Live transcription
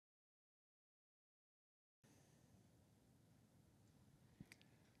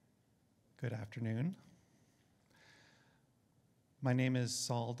Good afternoon. My name is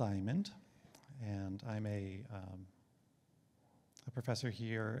Saul Diamond, and I'm a professor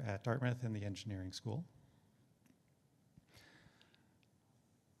here at Dartmouth in the engineering school.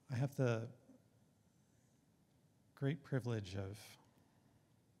 I have the great privilege of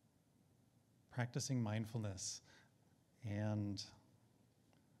practicing mindfulness and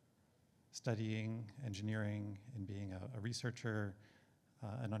studying engineering and being a researcher,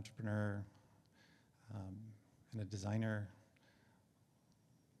 an entrepreneur, and a designer,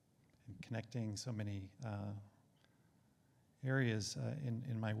 and connecting so many areas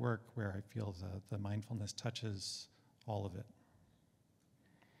in my work where I feel the mindfulness touches all of it.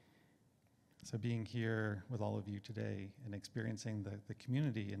 So being here with all of you today and experiencing the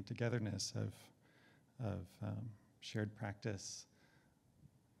community and togetherness of shared practice,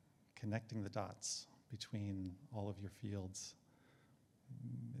 connecting the dots between all of your fields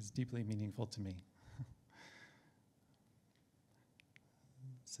is deeply meaningful to me.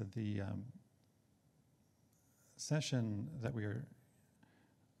 So the session that we're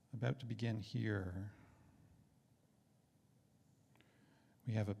about to begin here,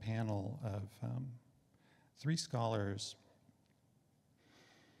 we have a panel of 3 scholars.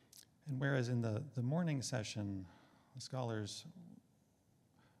 And whereas in the morning session, the scholars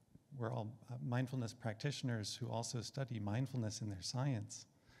were all mindfulness practitioners who also study mindfulness in their science,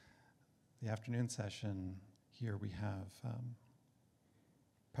 the afternoon session here we have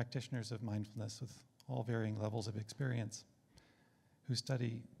practitioners of mindfulness with all varying levels of experience who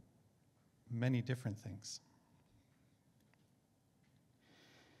study many different things.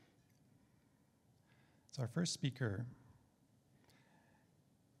 So our first speaker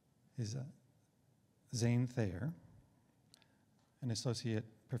is Zaneta Thayer, an associate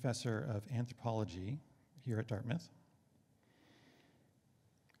professor of anthropology here at Dartmouth.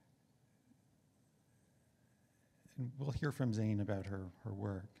 And we'll hear from Zane about her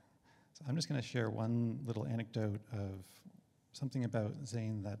work. So I'm just going to share one little anecdote of something about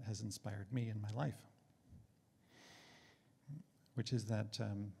Zane that has inspired me in my life, which is that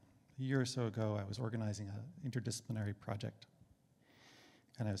a year or so ago I was organizing an interdisciplinary project,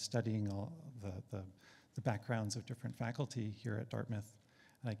 and I was studying all the backgrounds of different faculty here at Dartmouth,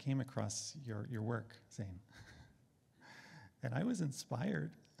 and I came across your work, Zane. And I was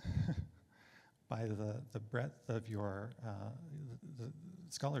inspired by the breadth of your the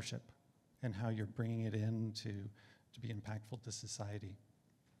scholarship and how you're bringing it in to be impactful to society.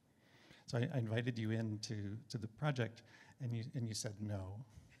 So I invited you into the project, and you said no.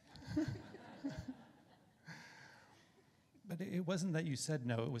 But it wasn't that you said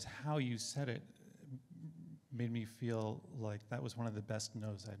no, it was how you said it made me feel like that was one of the best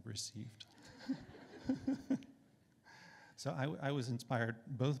no's I'd received. So I was inspired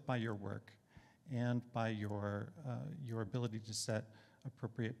both by your work and by your ability to set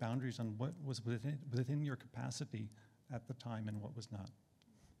appropriate boundaries on what was within your capacity at the time and what was not.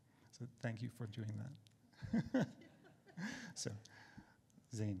 So thank you for doing that. So,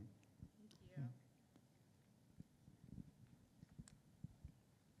 Zane.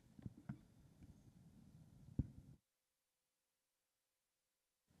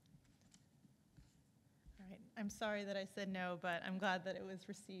 I'm sorry that I said no, but I'm glad that it was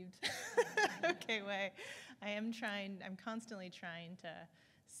received okay way. I'm constantly trying to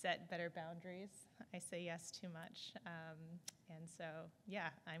set better boundaries. I say yes too much. And so, yeah,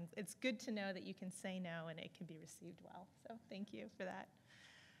 it's good to know that you can say no and it can be received well. So thank you for that.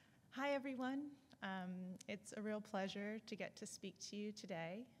 Hi, everyone. It's a real pleasure to get to speak to you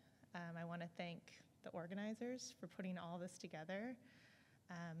today. I want to thank the organizers for putting all this together.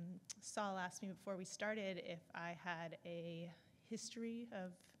 Saul asked me before we started if I had a history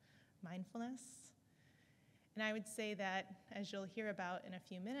of mindfulness. And I would say that, as you'll hear about in a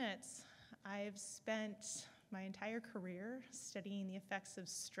few minutes, I've spent my entire career studying the effects of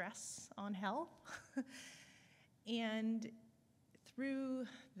stress on health. And through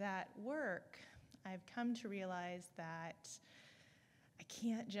that work, I've come to realize that I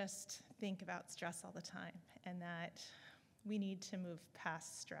can't just think about stress all the time, and that we need to move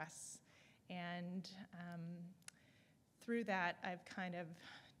past stress. And through that, I've kind of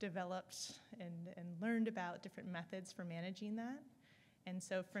developed and learned about different methods for managing that. And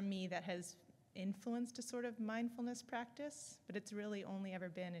so for me, that has influenced a sort of mindfulness practice, but it's really only ever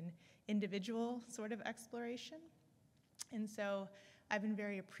been an individual sort of exploration. And so I've been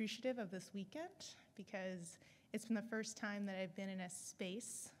very appreciative of this weekend because it's been the first time that I've been in a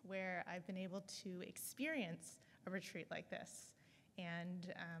space where I've been able to experience a retreat like this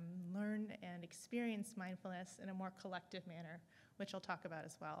and learn and experience mindfulness in a more collective manner, which I'll talk about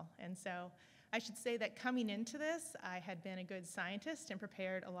as well. And so I should say that coming into this, I had been a good scientist and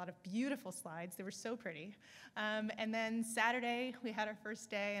prepared a lot of beautiful slides. They were so pretty. And then Saturday, we had our first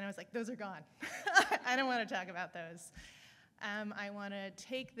day, and I was like, those are gone. I don't want to talk about those. I want to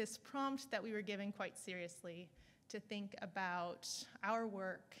take this prompt that we were given quite seriously to think about our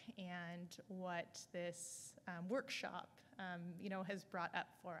work and what this workshop has brought up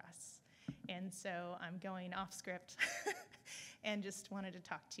for us. And so I'm going off script and just wanted to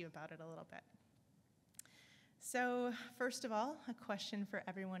talk to you about it a little bit. So first of all, a question for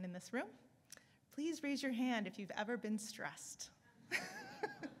everyone in this room. Please raise your hand if you've ever been stressed.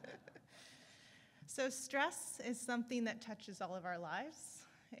 So stress is something that touches all of our lives.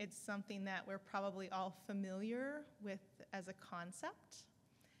 It's something that we're probably all familiar with as a concept.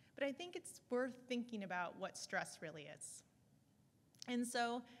 But I think it's worth thinking about what stress really is. And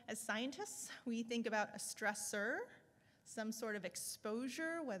so as scientists, we think about a stressor, some sort of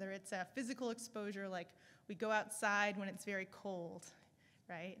exposure, whether it's a physical exposure like we go outside when it's very cold,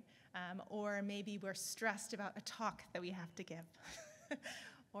 right? Or maybe we're stressed about a talk that we have to give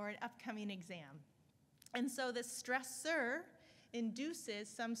or an upcoming exam. And so this stressor induces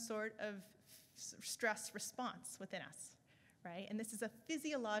some sort of stress response within us, right? And this is a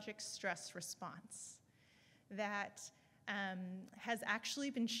physiologic stress response that has actually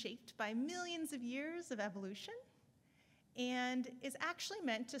been shaped by millions of years of evolution and is actually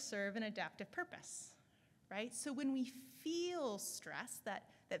meant to serve an adaptive purpose, right? So when we feel stress, that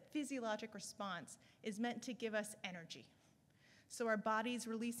physiologic response is meant to give us energy. So our body's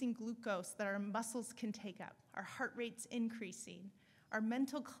releasing glucose that our muscles can take up, our heart rate's increasing, our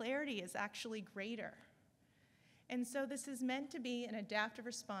mental clarity is actually greater. And so this is meant to be an adaptive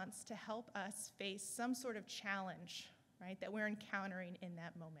response to help us face some sort of challenge, right, that we're encountering in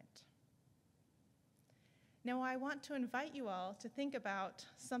that moment. Now, I want to invite you all to think about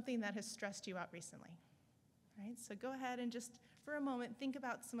something that has stressed you out recently, right? So go ahead and just, for a moment, think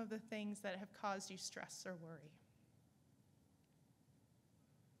about some of the things that have caused you stress or worry.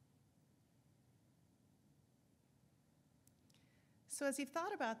 So as you've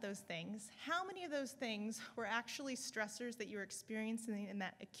thought about those things, how many of those things were actually stressors that you were experiencing in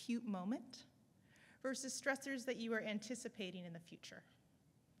that acute moment versus stressors that you were anticipating in the future?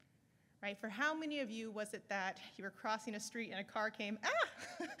 Right? For how many of you was it that you were crossing a street and a car came,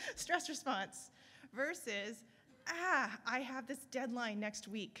 stress response, versus, I have this deadline next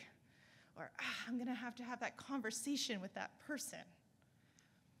week, or I'm going to have that conversation with that person.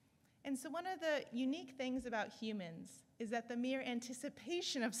 And so one of the unique things about humans is that the mere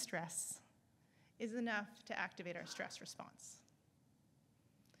anticipation of stress is enough to activate our stress response.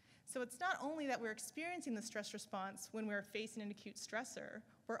 So it's not only that we're experiencing the stress response when we're facing an acute stressor,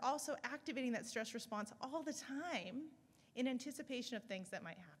 we're also activating that stress response all the time in anticipation of things that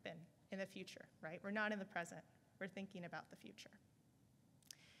might happen in the future, right? We're not in the present, we're thinking about the future.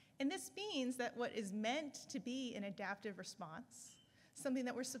 And this means that what is meant to be an adaptive response, something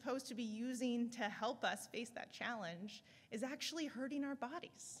that we're supposed to be using to help us face that challenge, is actually hurting our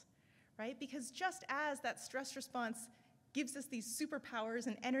bodies, right? Because just as that stress response gives us these superpowers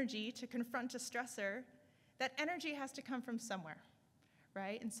and energy to confront a stressor, that energy has to come from somewhere,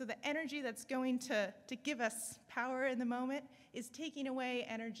 right? And so the energy that's going to give us power in the moment is taking away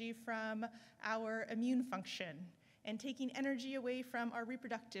energy from our immune function, and taking energy away from our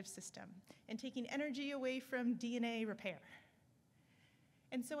reproductive system, and taking energy away from DNA repair.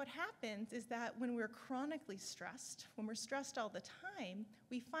 And so what happens is that when we're chronically stressed, when we're stressed all the time,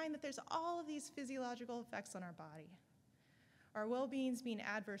 we find that there's all of these physiological effects on our body. Our well-being's being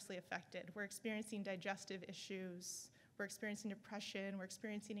adversely affected. We're experiencing digestive issues, we're experiencing depression, we're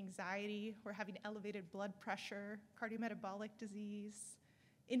experiencing anxiety, we're having elevated blood pressure, cardiometabolic disease,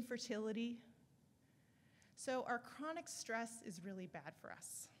 infertility. So our chronic stress is really bad for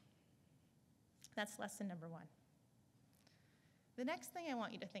us. That's lesson number one. The next thing I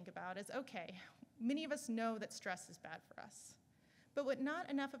want you to think about is, okay, many of us know that stress is bad for us. But what not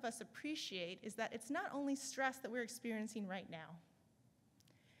enough of us appreciate is that it's not only stress that we're experiencing right now.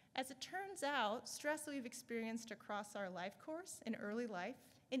 As it turns out, stress that we've experienced across our life course in early life,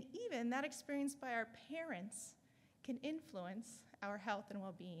 and even that experienced by our parents, can influence our health and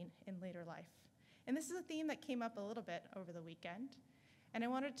well-being in later life. And this is a theme that came up a little bit over the weekend, and I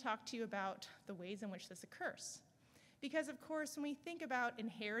wanted to talk to you about the ways in which this occurs. Because, of course, when we think about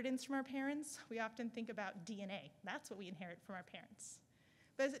inheritance from our parents, we often think about DNA. That's what we inherit from our parents.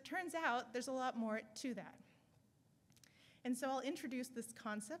 But as it turns out, there's a lot more to that. And so I'll introduce this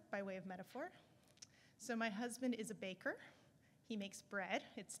concept by way of metaphor. So my husband is a baker. He makes bread.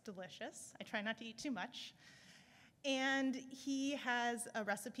 It's delicious. I try not to eat too much. And he has a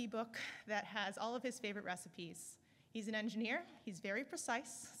recipe book that has all of his favorite recipes. He's an engineer. He's very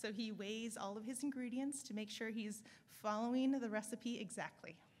precise, so he weighs all of his ingredients to make sure he's following the recipe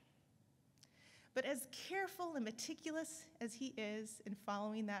exactly. But as careful and meticulous as he is in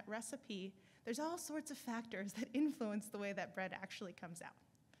following that recipe, there's all sorts of factors that influence the way that bread actually comes out,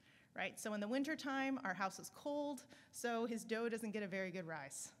 right? So in the wintertime, our house is cold, so his dough doesn't get a very good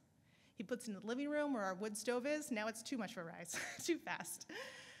rise. He puts it in the living room where our wood stove is. Now it's too much of a rise, too fast,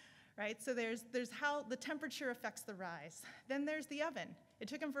 right? So there's how the temperature affects the rise. Then there's the oven. It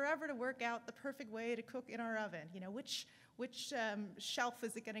took him forever to work out the perfect way to cook in our oven. You know, which shelf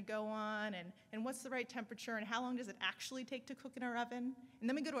is it going to go on, and what's the right temperature, and how long does it actually take to cook in our oven? And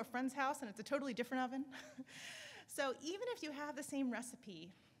then we go to a friend's house, and it's a totally different oven. So even if you have the same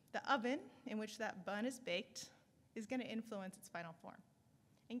recipe, the oven in which that bun is baked is going to influence its final form.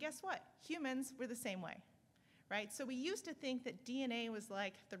 And guess what? Humans were the same way, right? So we used to think that DNA was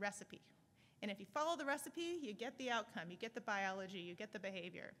like the recipe. And if you follow the recipe, you get the outcome, you get the biology, you get the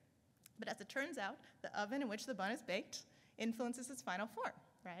behavior. But as it turns out, the oven in which the bun is baked influences its final form,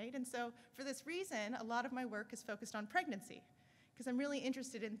 right? And so for this reason, a lot of my work is focused on pregnancy, because I'm really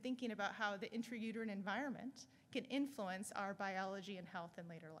interested in thinking about how the intrauterine environment can influence our biology and health in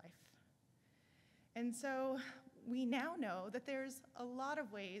later life. And so we now know that there's a lot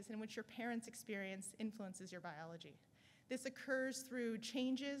of ways in which your parents' experience influences your biology. This occurs through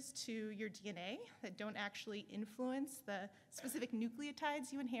changes to your DNA that don't actually influence the specific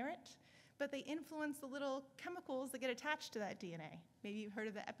nucleotides you inherit, but they influence the little chemicals that get attached to that DNA. Maybe you've heard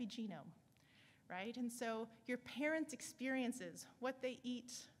of the epigenome, right? And so your parents' experiences, what they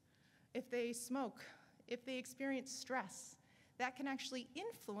eat, if they smoke, if they experience stress, that can actually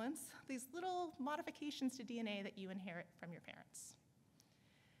influence these little modifications to DNA that you inherit from your parents.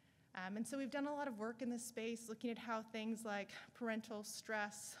 And so we've done a lot of work in this space looking at how things like parental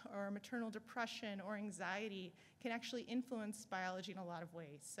stress or maternal depression or anxiety can actually influence biology in a lot of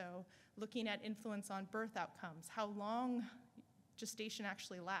ways. So looking at influence on birth outcomes, how long gestation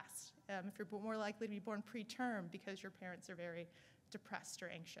actually lasts, if you're more likely to be born preterm because your parents are very depressed or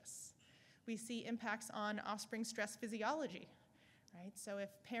anxious. We see impacts on offspring stress physiology. Right? So if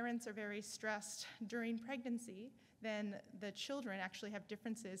parents are very stressed during pregnancy, then the children actually have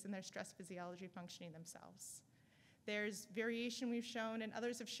differences in their stress physiology functioning themselves. There's variation we've shown and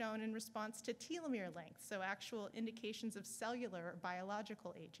others have shown in response to telomere length, so actual indications of cellular or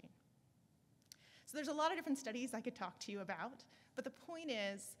biological aging. So there's a lot of different studies I could talk to you about, but the point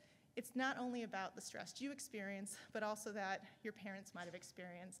is, it's not only about the stress you experience, but also that your parents might have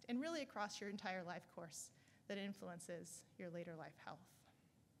experienced, and really across your entire life course, that influences your later life health.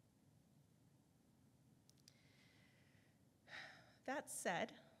 That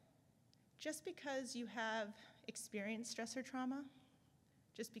said, just because you have experienced stress or trauma,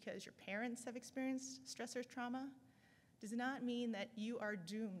 just because your parents have experienced stress or trauma, does not mean that you are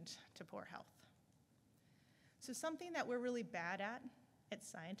doomed to poor health. So something that we're really bad at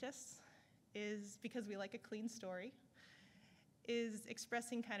scientists is, because we like a clean story, is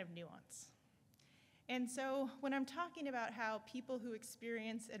expressing kind of nuance. And so when I'm talking about how people who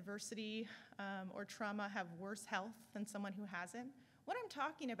experience adversity or trauma have worse health than someone who hasn't, what I'm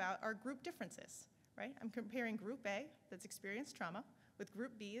talking about are group differences, right? I'm comparing group A that's experienced trauma with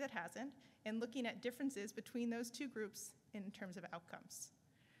group B that hasn't, and looking at differences between those two groups in terms of outcomes.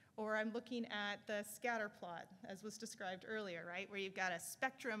 Or I'm looking at the scatter plot, as was described earlier, right? Where you've got a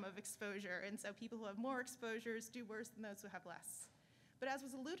spectrum of exposure, and so people who have more exposures do worse than those who have less. But as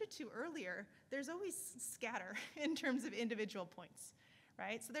was alluded to earlier, there's always scatter in terms of individual points,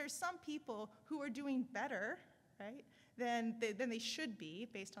 right? So there's some people who are doing better, right, than they should be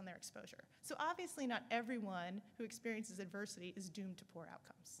based on their exposure. So obviously not everyone who experiences adversity is doomed to poor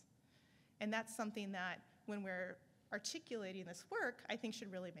outcomes. And that's something that when we're articulating this work, I think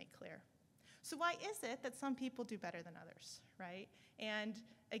should really make clear. So why is it that some people do better than others, right? And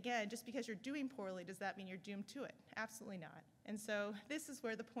again, just because you're doing poorly, does that mean you're doomed to it? Absolutely not. And so this is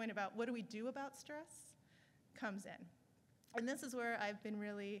where the point about what do we do about stress comes in. And this is where I've been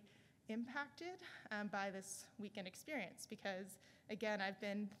really impacted by this weekend experience, because again, I've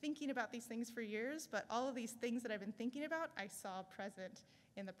been thinking about these things for years, but all of these things that I've been thinking about, I saw present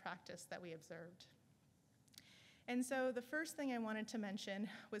in the practice that we observed. And so the first thing I wanted to mention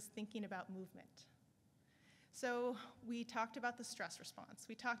was thinking about movement. So we talked about the stress response.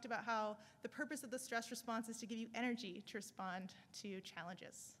 We talked about how the purpose of the stress response is to give you energy to respond to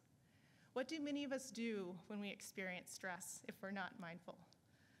challenges. What do many of us do when we experience stress if we're not mindful?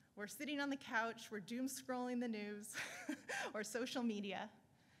 We're sitting on the couch, we're doom scrolling the news or social media.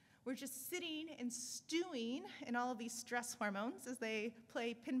 We're just sitting and stewing in all of these stress hormones as they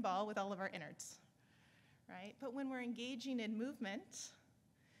play pinball with all of our innards, right? But when we're engaging in movement,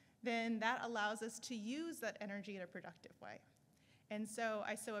 then that allows us to use that energy in a productive way. And so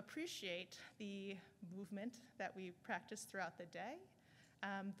I so appreciate the movement that we practiced throughout the day,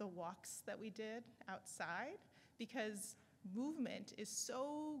 the walks that we did outside, because movement is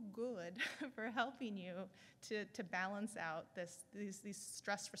so good for helping you to balance out these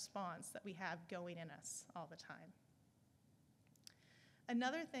stress response that we have going in us all the time.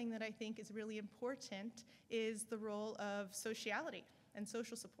 Another thing that I think is really important is the role of sociality and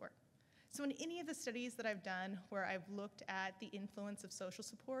social support. So in any of the studies that I've done where I've looked at the influence of social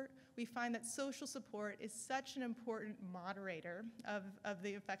support, we find that social support is such an important moderator of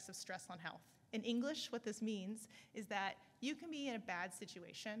the effects of stress on health. In English, what this means is that you can be in a bad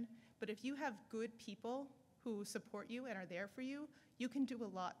situation, but if you have good people who support you and are there for you, you can do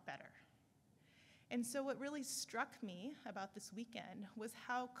a lot better. And so what really struck me about this weekend was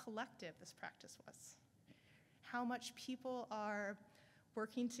how collective this practice was. How much people are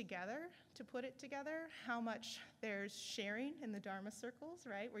working together to put it together, how much there's sharing in the Dharma circles,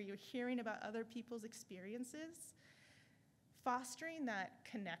 right, where you're hearing about other people's experiences. Fostering that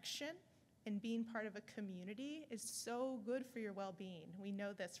connection and being part of a community is so good for your well-being. We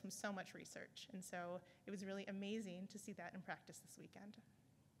know this from so much research, and so it was really amazing to see that in practice this weekend.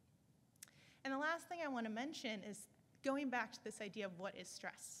 And the last thing I want to mention is going back to this idea of what is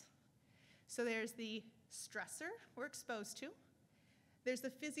stress. So there's the stressor we're exposed to, there's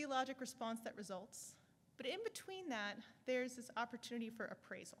the physiologic response that results, but in between that, there's this opportunity for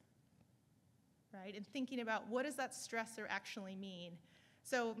appraisal, right? And thinking about what does that stressor actually mean?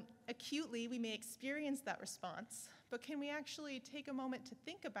 So acutely, we may experience that response, but can we actually take a moment to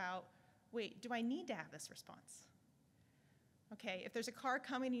think about, wait, do I need to have this response? Okay, if there's a car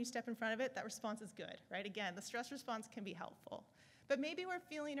coming and you step in front of it, that response is good, right? Again, the stress response can be helpful. But maybe we're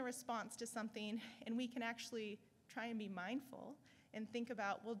feeling a response to something and we can actually try and be mindful and think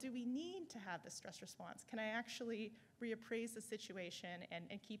about, well, do we need to have this stress response? Can I actually reappraise the situation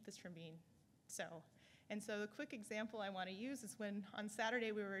and keep this from being so? And so the quick example I want to use is when on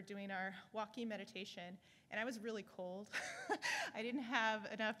Saturday we were doing our walking meditation, and I was really cold. I didn't have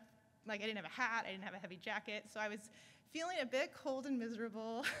enough, I didn't have a hat, I didn't have a heavy jacket, so I was feeling a bit cold and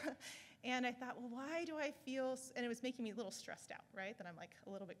miserable. And I thought, well, why do I feel, and it was making me a little stressed out, right? That I'm like a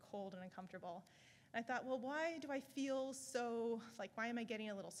little bit cold and uncomfortable. And I thought, well, why do I feel so, why am I getting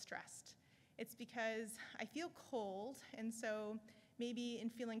a little stressed? It's because I feel cold, and so maybe in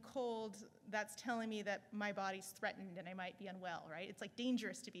feeling cold, that's telling me that my body's threatened and I might be unwell, right? It's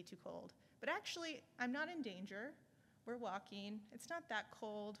dangerous to be too cold. But actually, I'm not in danger. We're walking. It's not that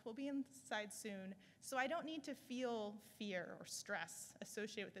cold. We'll be inside soon. So I don't need to feel fear or stress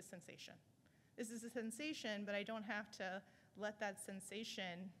associated with this sensation. This is a sensation, but I don't have to let that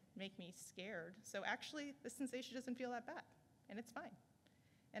sensation make me scared. So actually, the sensation doesn't feel that bad, and it's fine.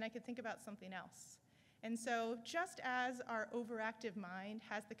 And I could think about something else. And so just as our overactive mind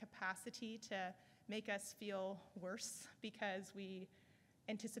has the capacity to make us feel worse because we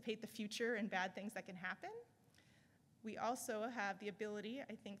anticipate the future and bad things that can happen, we also have the ability,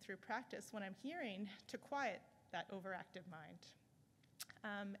 I think through practice, when I'm hearing, to quiet that overactive mind,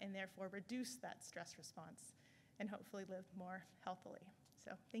 and therefore reduce that stress response and hopefully live more healthily.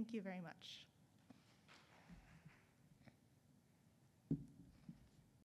 So thank you very much.